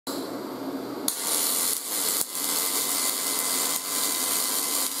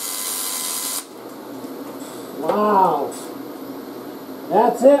Wow.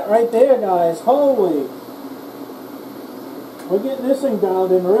 That's it right there, guys. Holy. We're getting this thing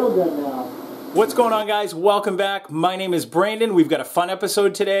dialed in real good now. What's going on, guys? Welcome back. My name is Brandon. We've got a fun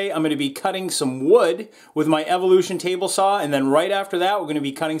episode today. I'm going to be cutting some wood with my Evolution table saw, and then right after that we're going to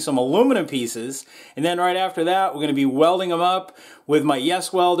be cutting some aluminum pieces, and then right after that we're going to be welding them up with my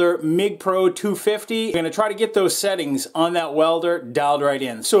Yes Welder MIG Pro 250. We're going to try to get those settings on that welder dialed right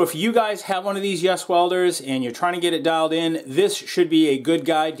in. So if you guys have one of these Yes Welders and you're trying to get it dialed in, this should be a good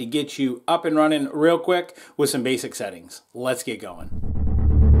guide to get you up and running real quick with some basic settings. Let's get going.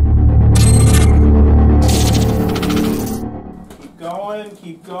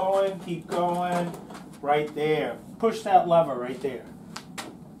 Keep going, keep going. Right there. Push that lever right there.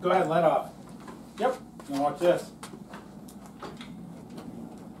 Go ahead, let off. Yep. Now watch this.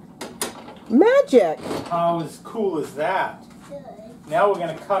 Magic! How cool is that? Good. Now we're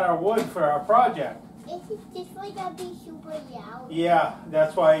going to cut our wood for our project. Is this one gonna be super loud? Yeah,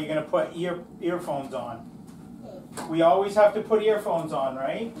 that's why you're going to put earphones on. We always have to put earphones on,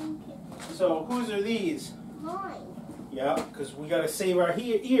 right? Okay. So whose are these? Mine. Yeah, because we got to save our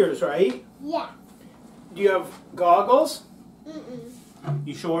ears, right? Yeah. Do you have goggles? Mm-mm.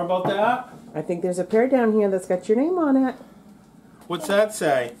 You sure about that? I think there's a pair down here that's got your name on it. What's that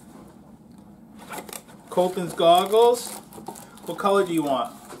say? Colton's goggles? What color do you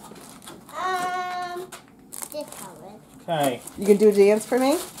want? This color. Okay. You can do a dance for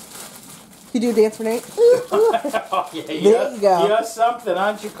me? You do a dance for Nate? Oh, yeah, there you go. You're something,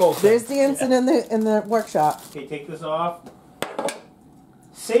 aren't you, Colton? There's dancing in the workshop. Okay, take this off.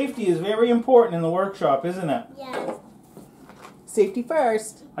 Safety is very important in the workshop, isn't it? Yes. Safety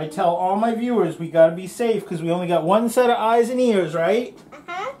first. I tell all my viewers we got to be safe because we only got one set of eyes and ears, right?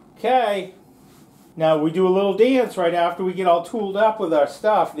 Uh-huh. Okay. Now we do a little dance right after we get all tooled up with our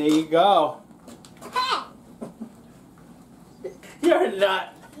stuff. There you go. Hey. You're a nut.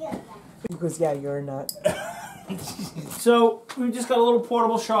 He goes, yeah, you're a nut. So we've just got a little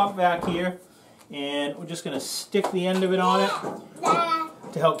portable shop vac here, and we're just going to stick the end of it on it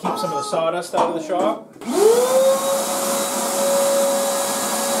to help keep some of the sawdust out of the shop.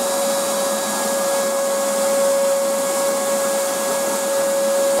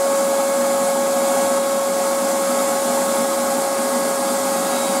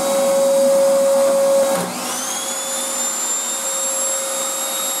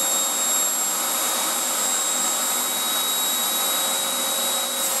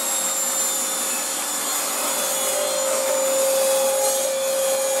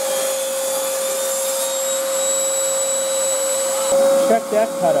 Check that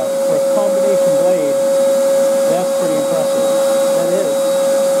cutout for a combination blade. That's pretty impressive. That is.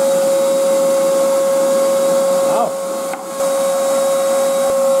 Wow.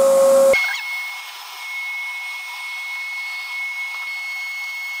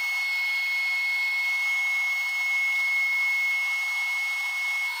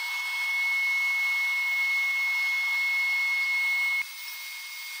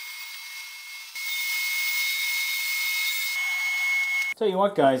 Tell you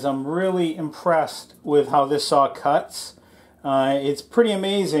what, guys, I'm really impressed with how this saw cuts. It's pretty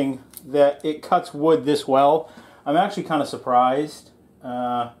amazing that it cuts wood this well. I'm actually kind of surprised,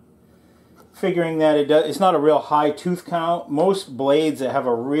 figuring that it's not a real high tooth count. Most blades that have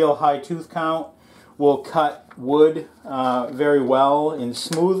a real high tooth count will cut wood very well and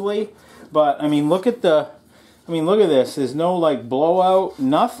smoothly. But I mean, look at this. There's no like blowout,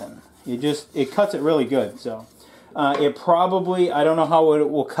 nothing. It cuts it really good. So. It probably, I don't know how it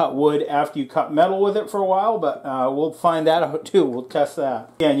will cut wood after you cut metal with it for a while, but we'll find that out too. We'll test that.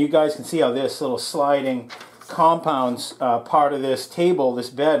 Yeah, and you guys can see how this little sliding compounds part of this table, this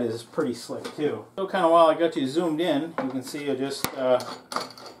bed, is pretty slick too. So kind of while I got you zoomed in, you can see I just,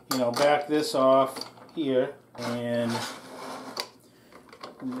 back this off here and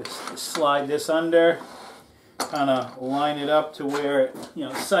just slide this under, kind of line it up to where it,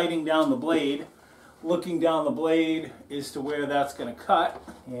 sighting down the blade. Looking down the blade is to where that's going to cut,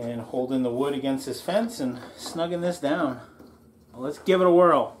 and holding the wood against this fence and snugging this down. Well, let's give it a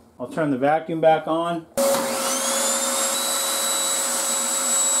whirl. I'll turn the vacuum back on. Check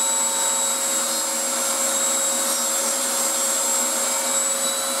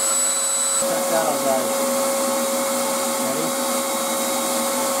that out, guys. Ready?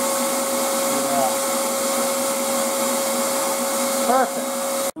 Yeah. Perfect.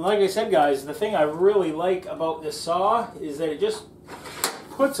 Like I said, guys, the thing I really like about this saw is that it just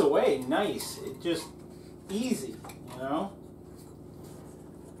puts away nice. It's just easy, I'm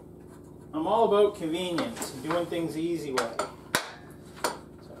all about convenience and doing things the easy way.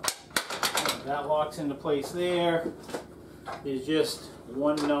 So, That locks into place there. There's just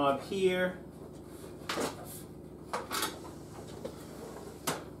one knob here.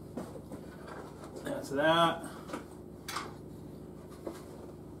 That's that.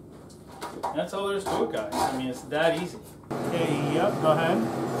 That's all there is to it, guys. I mean, it's that easy. Okay, yep, go ahead.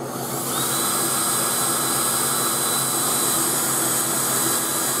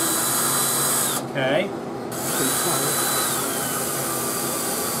 Okay.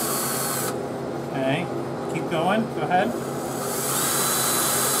 Okay, keep going. Go ahead.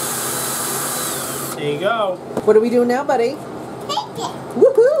 There you go. What are we doing now, buddy? Take it.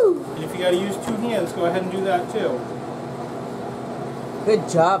 Woohoo! And if you got to use 2 hands, go ahead and do that too. Good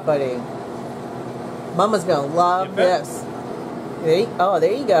job, buddy. Mama's gonna love this. Oh,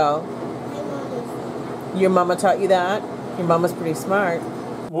 there you go. Your mama taught you that? Your mama's pretty smart.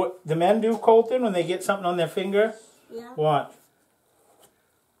 What the men do, Colton, when they get something on their finger? Yeah. Watch.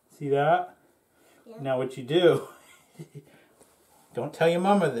 See that? Yeah. Now what you do, don't tell your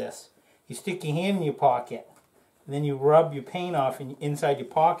mama this. You stick your hand in your pocket, and then you rub your paint off inside your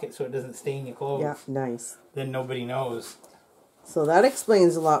pocket so it doesn't stain your clothes. Yeah, nice. Then nobody knows. So that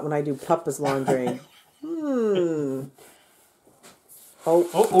explains a lot when I do Papa's laundry. Oh,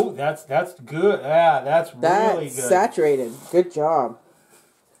 that's good. Yeah, that's really good. That's saturated. Good job.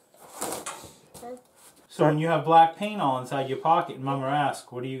 So when you have black paint all inside your pocket and Mama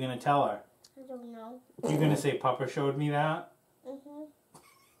asks, what are you going to tell her? I don't know. You're going to say, Papa showed me that? Mm-hmm.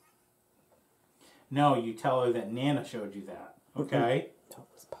 No, you tell her that Nana showed you that. Okay? That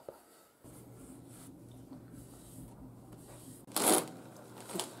was Papa.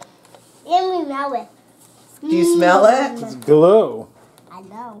 Let me smell it. Do you smell it? It's glue. I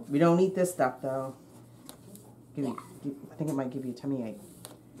know. We don't eat this stuff, though. I think it might give you a tummy ache.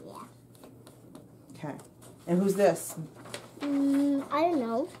 Yeah. Okay. And who's this? I don't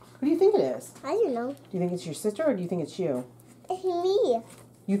know. Who do you think it is? I don't know. Do you think it's your sister or do you think it's you? It's me.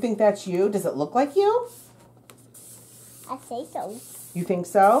 You think that's you? Does it look like you? I say so. You think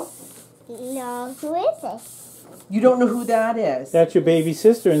so? No. Who is it? You don't know who that is. That's your baby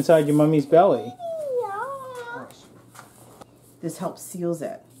sister inside your mummy's belly. No. This helps seals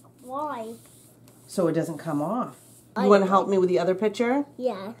it Why? so it doesn't come off. You want to help me with the other picture?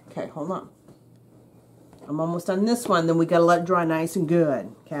 Yeah. Okay, hold on. I'm almost on this one. Then we got to let it dry nice and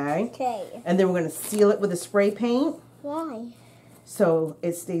good. Okay? Okay. And then we're going to seal it with a spray paint Why? so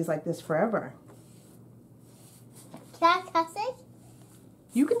it stays like this forever. Can I touch it?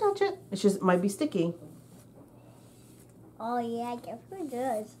 You can touch it. It's just, it might be sticky. Oh yeah, I guess it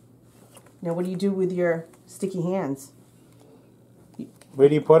does. Now, what do you do with your sticky hands? Where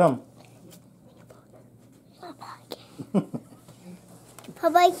do you put them?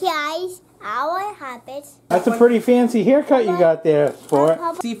 Papa, guys, our habits. That's a pretty fancy haircut you got there, Sport.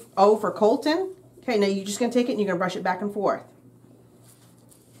 See, O for Colton. Okay, now you're just going to take it and you're going to brush it back and forth.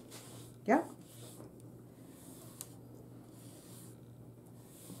 Yeah.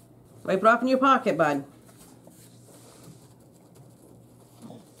 Wipe it off in your pocket, bud.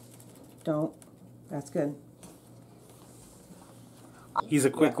 Don't. That's good. He's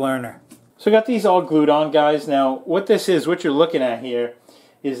a quick learner. So I got these all glued on, guys. Now, what this is, what you're looking at here,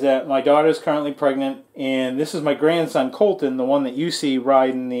 is that my daughter's currently pregnant, and this is my grandson, Colton, the one that you see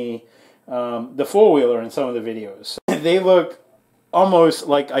riding the four-wheeler in some of the videos. They look almost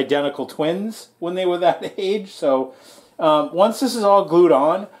like identical twins when they were that age. So once this is all glued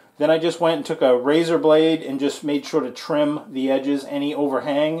on, then I just went and took a razor blade and just made sure to trim the edges, any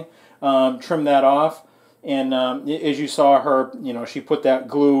overhang, trim that off. And as you saw her, you know, she put that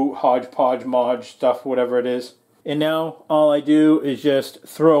glue, hodgepodge, modge stuff, whatever it is. And now all I do is just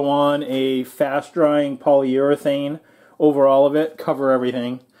throw on a fast-drying polyurethane over all of it, cover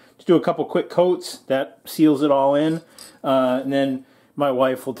everything. Just do a couple quick coats, that seals it all in. And then my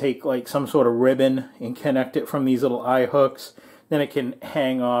wife will take like some sort of ribbon and connect it from these little eye hooks. Then it can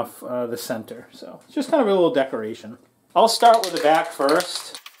hang off the center. So it's just kind of a little decoration. I'll start with the back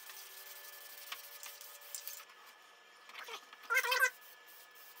first.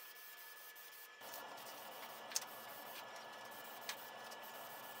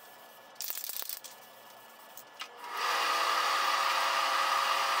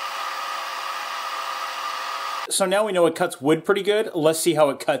 So now we know it cuts wood pretty good. Let's see how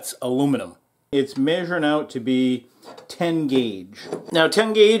it cuts aluminum. It's measuring out to be 10 gauge. Now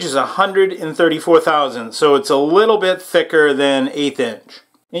 10 gauge is 134 thousandths, so it's a little bit thicker than 1/8 inch.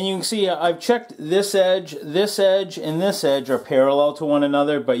 And you can see I've checked this edge, and this edge are parallel to one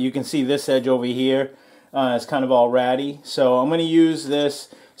another, but you can see this edge over here is kind of all ratty. So I'm going to use this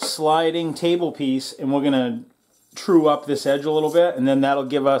sliding table piece, and we're going to true up this edge a little bit, and then that'll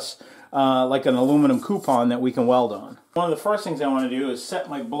give us like an aluminum coupon that we can weld on. One of the first things I want to do is set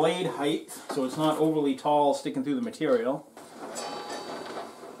my blade height so it's not overly tall sticking through the material.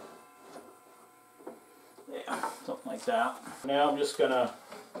 Yeah, something like that. Now I'm just going to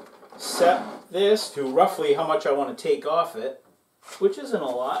set this to roughly how much I want to take off it, which isn't a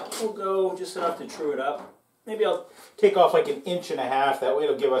lot. We'll go just enough to true it up. Maybe I'll take off like 1.5 inches. That way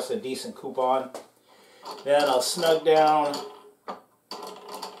it'll give us a decent coupon. Then I'll snug down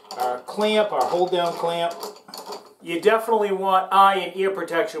our clamp, our hold down clamp. You definitely want eye and ear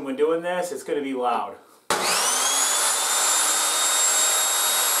protection when doing this. It's going to be loud.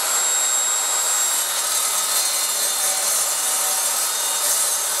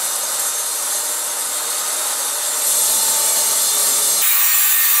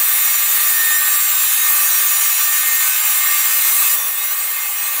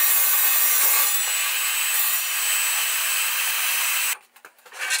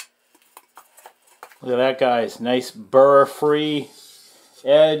 Look at that, guys. Nice burr-free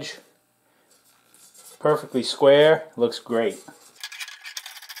edge. Perfectly square. Looks great.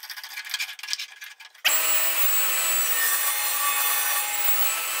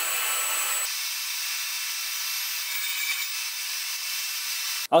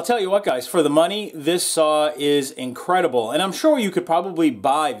 I'll tell you what, guys, for the money, this saw is incredible. And I'm sure you could probably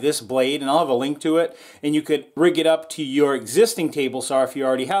buy this blade, and I'll have a link to it, and you could rig it up to your existing table saw if you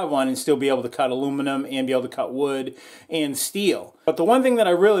already have one and still be able to cut aluminum and be able to cut wood and steel. But the one thing that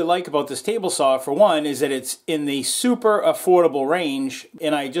I really like about this table saw, for one, is that it's in the super affordable range,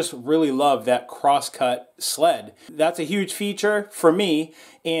 and I just really love that cross-cut sled. That's a huge feature for me,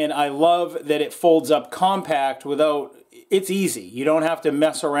 and I love that it folds up compact without... It's easy. You don't have to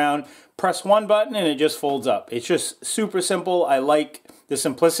mess around. Press one button and it just folds up. It's just super simple. I like the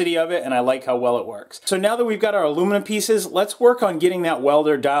simplicity of it and I like how well it works. So now that we've got our aluminum pieces, let's work on getting that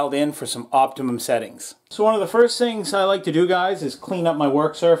welder dialed in for some optimum settings. So one of the first things I like to do, guys, is clean up my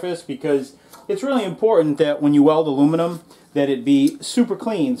work surface, because it's really important that when you weld aluminum that it be super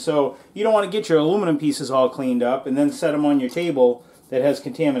clean. So you don't want to get your aluminum pieces all cleaned up and then set them on your table that has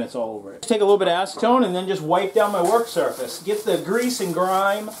contaminants all over it. Take a little bit of acetone and then just wipe down my work surface. Get the grease and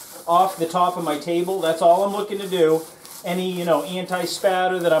grime off the top of my table. That's all I'm looking to do. Any,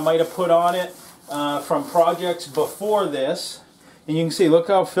 anti-spatter that I might have put on it from projects before this. And you can see, look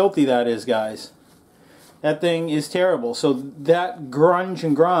how filthy that is, guys. That thing is terrible. So that grunge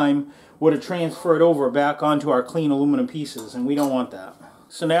and grime would have transferred over back onto our clean aluminum pieces, and we don't want that.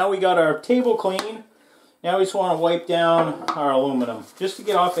 So now we got our table clean. Now we just want to wipe down our aluminum, just to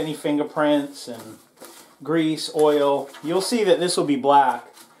get off any fingerprints and grease, oil. You'll see that this will be black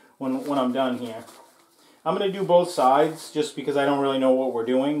when I'm done here. I'm going to do both sides just because I don't really know what we're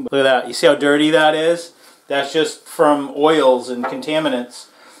doing. Look at that. You see how dirty that is? That's just from oils and contaminants.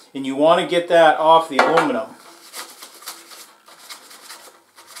 And you want to get that off the aluminum.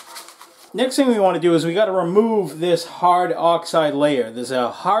 Next thing we want to do is we got to remove this hard oxide layer. There's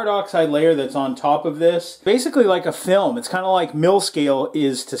a hard oxide layer that's on top of this. Basically like a film. It's kind of like mill scale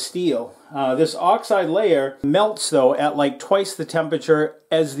is to steel. This oxide layer melts though at like twice the temperature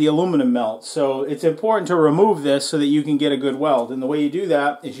as the aluminum melts. So it's important to remove this so that you can get a good weld. And the way you do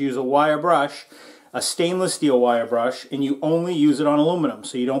that is use a wire brush, a stainless steel wire brush, and you only use it on aluminum.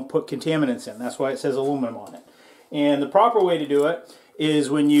 So you don't put contaminants in. That's why it says aluminum on it. And the proper way to do it is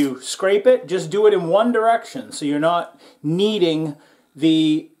when you scrape it, just do it in one direction so you're not kneading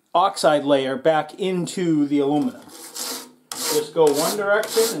the oxide layer back into the aluminum. Just go one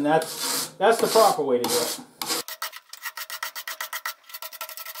direction, and that's the proper way to do it.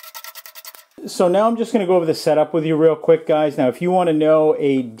 So now I'm just going to go over the setup with you real quick, guys. Now if you want to know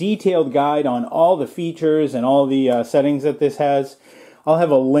a detailed guide on all the features and all the settings that this has, I'll have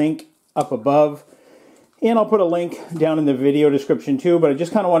a link up above. And I'll put a link down in the video description too, but I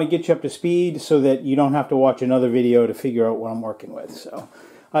just kind of want to get you up to speed so that you don't have to watch another video to figure out what I'm working with. So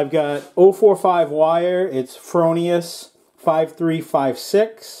I've got 045 wire, it's Fronius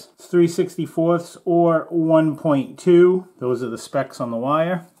 5356, 3/64 or 1.2. Those are the specs on the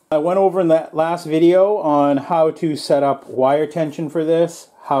wire. I went over in that last video on how to set up wire tension for this,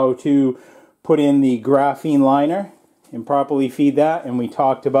 how to put in the graphene liner and properly feed that, and we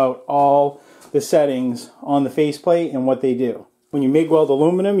talked about all the settings on the faceplate and what they do. When you MIG weld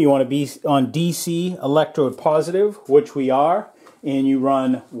aluminum, you want to be on DC electrode positive, which we are, and you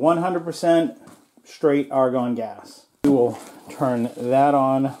run 100% straight argon gas. We will turn that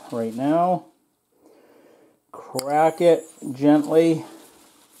on right now. Crack it gently,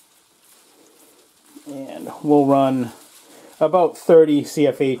 and we'll run about 30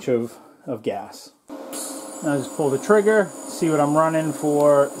 CFH of gas. I'll just pull the trigger, see what I'm running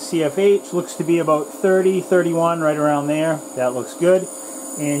for CFH. Looks to be about 30, 31, right around there. That looks good.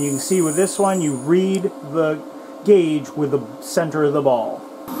 And you can see with this one, you read the gauge with the center of the ball.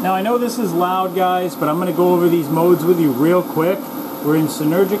 Now I know this is loud, guys, but I'm going to go over these modes with you real quick. We're in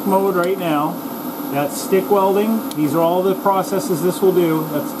synergic mode right now. That's stick welding. These are all the processes this will do.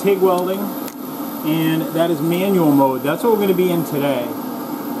 That's TIG welding. And that is manual mode. That's what we're going to be in today.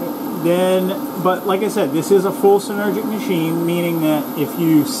 But like I said, this is a full synergic machine, meaning that if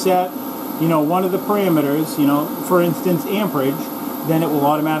you set, one of the parameters, for instance, amperage, then it will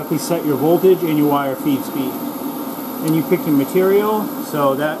automatically set your voltage and your wire feed speed. Then you pick your material,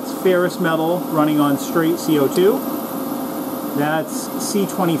 so that's ferrous metal running on straight CO2. That's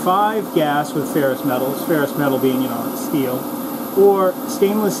C25 gas with ferrous metals, ferrous metal being, steel, or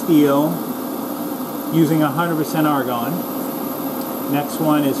stainless steel using 100% argon. Next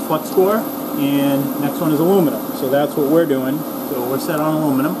one is flux core, and next one is aluminum. So that's what we're doing. So we're set on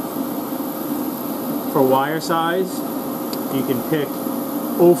aluminum. For wire size, you can pick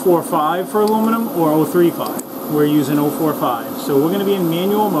 045 for aluminum or 035. We're using 045. So we're going to be in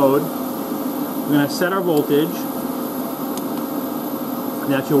manual mode. We're going to set our voltage.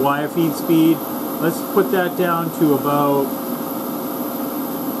 That's your wire feed speed. Let's put that down to about,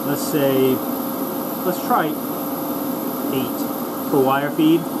 let's try 8 for wire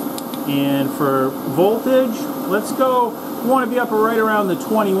feed. And for voltage, let's go, we want to be up right around the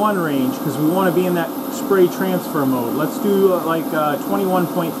 21 range because we want to be in that spray transfer mode. Let's do like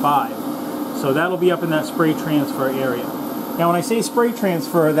 21.5. So that'll be up in that spray transfer area. Now when I say spray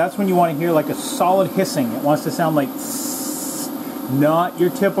transfer, that's when you want to hear like a solid hissing. It wants to sound like tss, not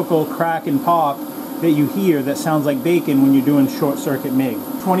your typical crack and pop that you hear that sounds like bacon when you're doing short circuit MIG.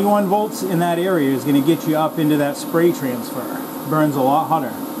 21 volts in that area is going to get you up into that spray transfer. Burns a lot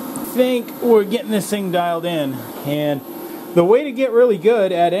hotter. I think we're getting this thing dialed in, and the way to get really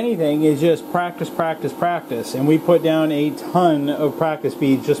good at anything is just practice, practice, practice. And we put down a ton of practice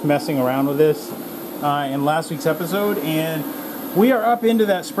beads just messing around with this in last week's episode. And we are up into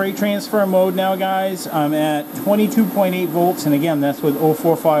that spray transfer mode now, guys. I'm at 22.8 volts, and again, that's with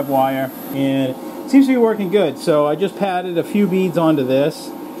 045 wire. And it seems to be working good. So I just patted a few beads onto this,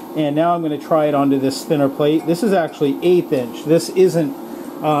 and now I'm going to try it onto this thinner plate. This is actually 1/8 inch. This isn't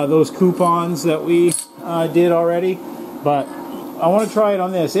those coupons that we did already. But I want to try it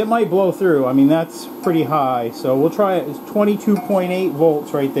on this. It might blow through. I mean, that's pretty high. So we'll try it. It's 22.8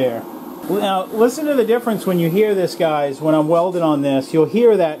 volts right there. Now, listen to the difference when you hear this, guys. When I'm welding on this, you'll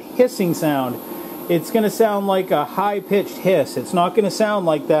hear that hissing sound. It's going to sound like a high-pitched hiss. It's not going to sound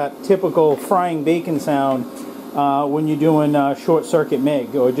like that typical frying bacon sound when you're doing short-circuit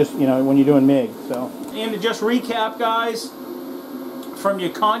MIG, or just, when you're doing MIG. So, and to just recap, guys, from your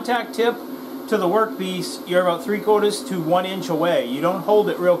contact tip to the workpiece, you're about 3/4 to 1 inch away. You don't hold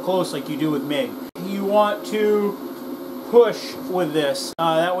it real close like you do with MIG. You want to push with this.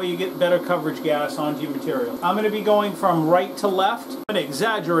 That way you get better coverage gas onto your material. I'm going to be going from right to left. I'm going to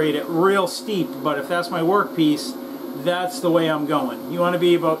exaggerate it real steep, but if that's my workpiece, that's the way I'm going. You want to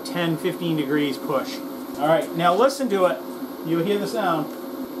be about 10-15 degrees push. Alright, now listen to it. You'll hear the sound.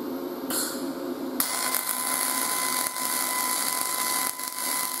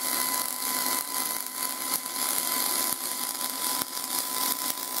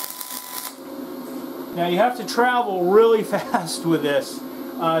 Now you have to travel really fast with this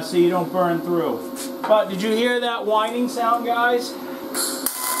so you don't burn through. But did you hear that whining sound, guys?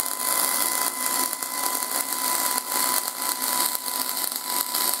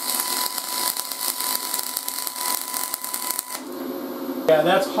 Yeah,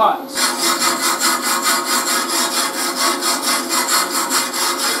 that's hot.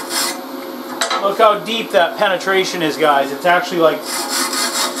 Look how deep that penetration is, guys. It's actually like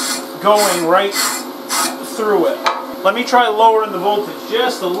going right through it. Let me try lowering the voltage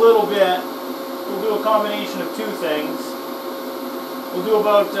just a little bit. We'll do a combination of two things. We'll do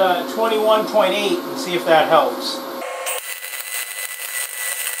about 21.8 and see if that helps.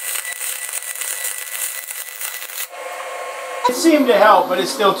 It seemed to help, but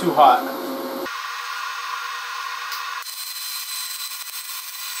it's still too hot.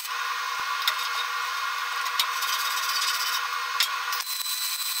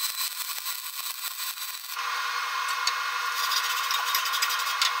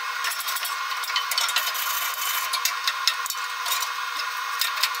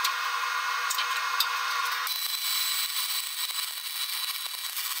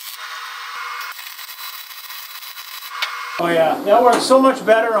 Oh yeah, that works so much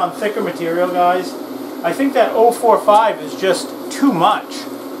better on thicker material, guys. I think that 045 is just too much.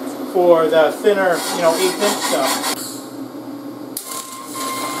 for the thinner, 1/8" stuff.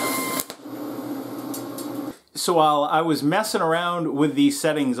 So while I was messing around with these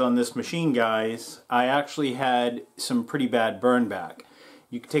settings on this machine, guys, I actually had some pretty bad burn back.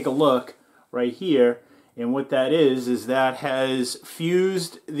 You can take a look right here, and what that is that has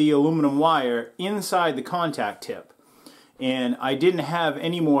fused the aluminum wire inside the contact tip. And I didn't have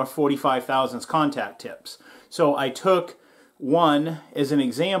any more 45 thousandths contact tips. So I took one as an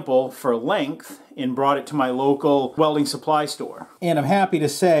example for length and brought it to my local welding supply store. And I'm happy to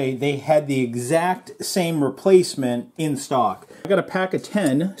say they had the exact same replacement in stock. I got a pack of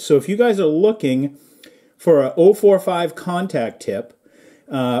 10, so if you guys are looking for a 045 contact tip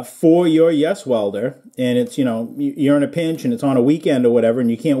for your Yes Welder, and it's, you're in a pinch and it's on a weekend or whatever,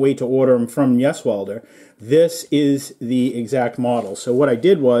 and you can't wait to order them from Yes Welder, this is the exact model. So what I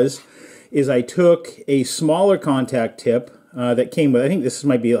did is I took a smaller contact tip that came with, I think this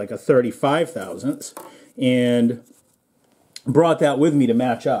might be like a 35 thousandths, and brought that with me to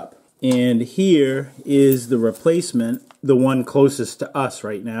match up. And here is the replacement, the one closest to us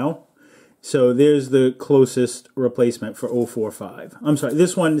right now. So there's the closest replacement for 045. I'm sorry,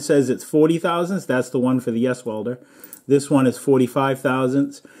 this one says it's 40 thousandths. That's the one for the Yes Welder. This one is 45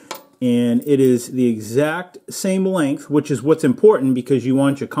 thousandths. And it is the exact same length, which is what's important because you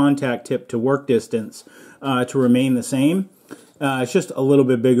want your contact tip to work distance to remain the same. It's just a little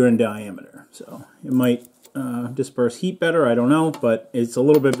bit bigger in diameter. So it might disperse heat better, I don't know, but it's a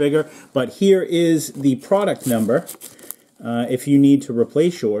little bit bigger. But here is the product number if you need to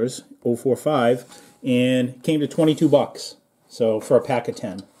replace yours, 045, and it came to 22 bucks. So for a pack of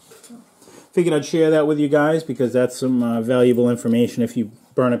 10. Figured I'd share that with you guys because that's some valuable information if you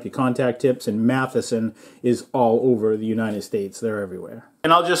burn up your contact tips, and Matheson is all over the United States. They're everywhere.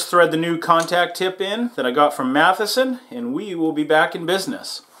 And I'll just thread the new contact tip in that I got from Matheson, and we will be back in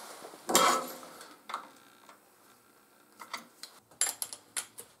business.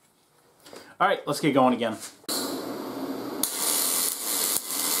 Alright, let's get going again.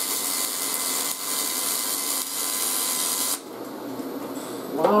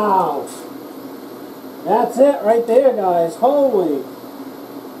 Wow. That's it right there, guys. Holy.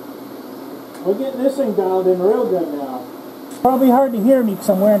 We're getting this thing dialed in real good now. Probably hard to hear me because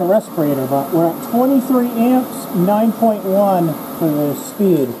I'm wearing a respirator, but we're at 23 amps, 9.1 for the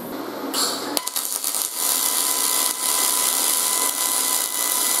speed.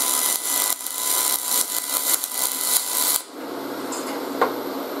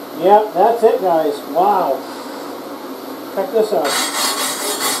 Yep, that's it, guys. Wow. Check this out.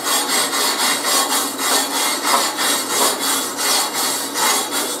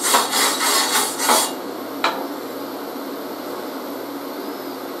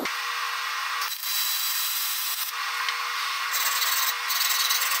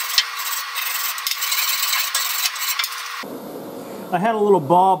 I had a little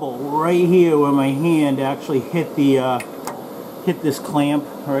bobble right here where my hand actually hit the hit this clamp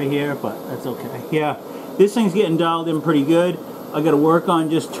right here, but that's okay. Yeah, this thing's getting dialed in pretty good. I got to work on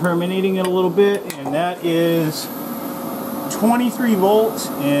just terminating it a little bit, and that is 23 volts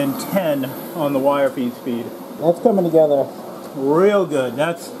and 10 on the wire feed speed. That's coming together real good.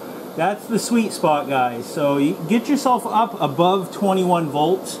 That's the sweet spot, guys. So you get yourself up above 21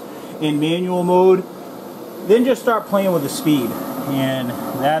 volts in manual mode, then just start playing with the speed, and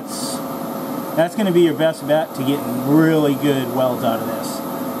that's going to be your best bet to getting really good welds out of this.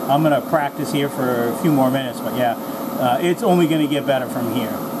 I'm going to practice here for a few more minutes, but yeah, it's only going to get better from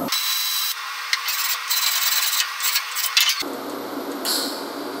here.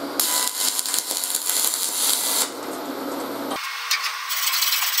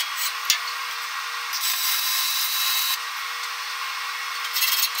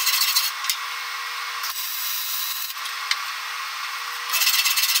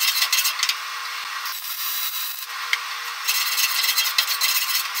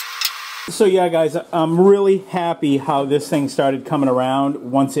 So yeah, guys, I'm really happy how this thing started coming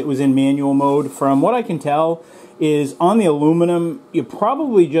around once it was in manual mode. From what I can tell is on the aluminum, you're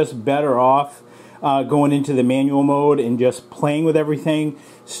probably just better off going into the manual mode and just playing with everything.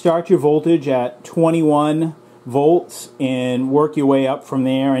 Start your voltage at 21 volts and work your way up from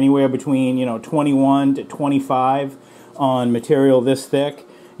there, anywhere between 21 to 25 on material this thick,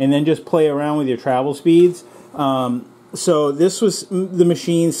 and then just play around with your travel speeds. So this was the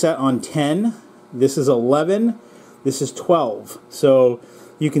machine set on 10, this is 11, this is 12. So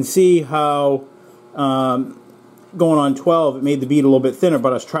you can see how going on 12 it made the bead a little bit thinner,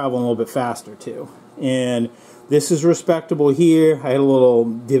 but I was traveling a little bit faster too. And this is respectable here. I had a little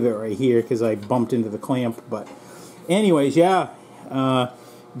divot right here because I bumped into the clamp. But anyways, yeah,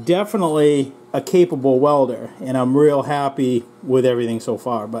 definitely a capable welder, and I'm real happy with everything so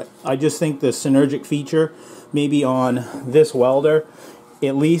far. But I just think the synergic feature, maybe on this welder,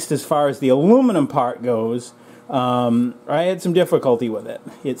 at least as far as the aluminum part goes, I had some difficulty with it.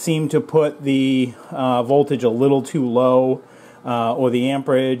 It seemed to put the voltage a little too low, or the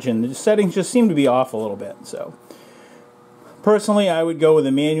amperage, and the settings just seemed to be off a little bit. So personally, I would go with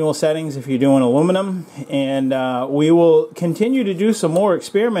the manual settings if you're doing aluminum, and we will continue to do some more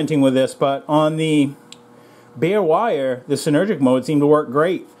experimenting with this. But on the bare wire, the synergic mode seemed to work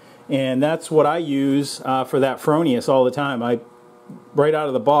great, and that's what I use for that Fronius all the time. Right out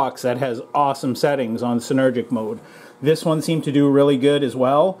of the box, that has awesome settings on synergic mode. This one seemed to do really good as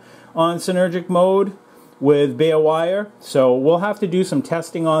well on synergic mode with bare wire, so we'll have to do some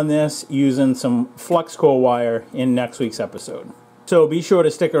testing on this using some flux core wire in next week's episode. So be sure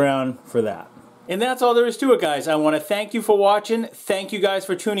to stick around for that. And that's all there is to it, guys. I want to thank you for watching. Thank you guys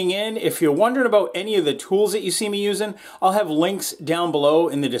for tuning in. If you're wondering about any of the tools that you see me using, I'll have links down below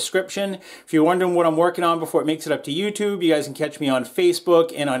in the description. If you're wondering what I'm working on before it makes it up to YouTube, you guys can catch me on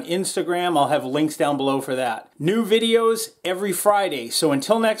Facebook and on Instagram. I'll have links down below for that. New videos every Friday. So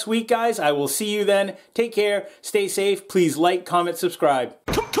until next week, guys, I will see you then. Take care. Stay safe. Please like, comment, subscribe.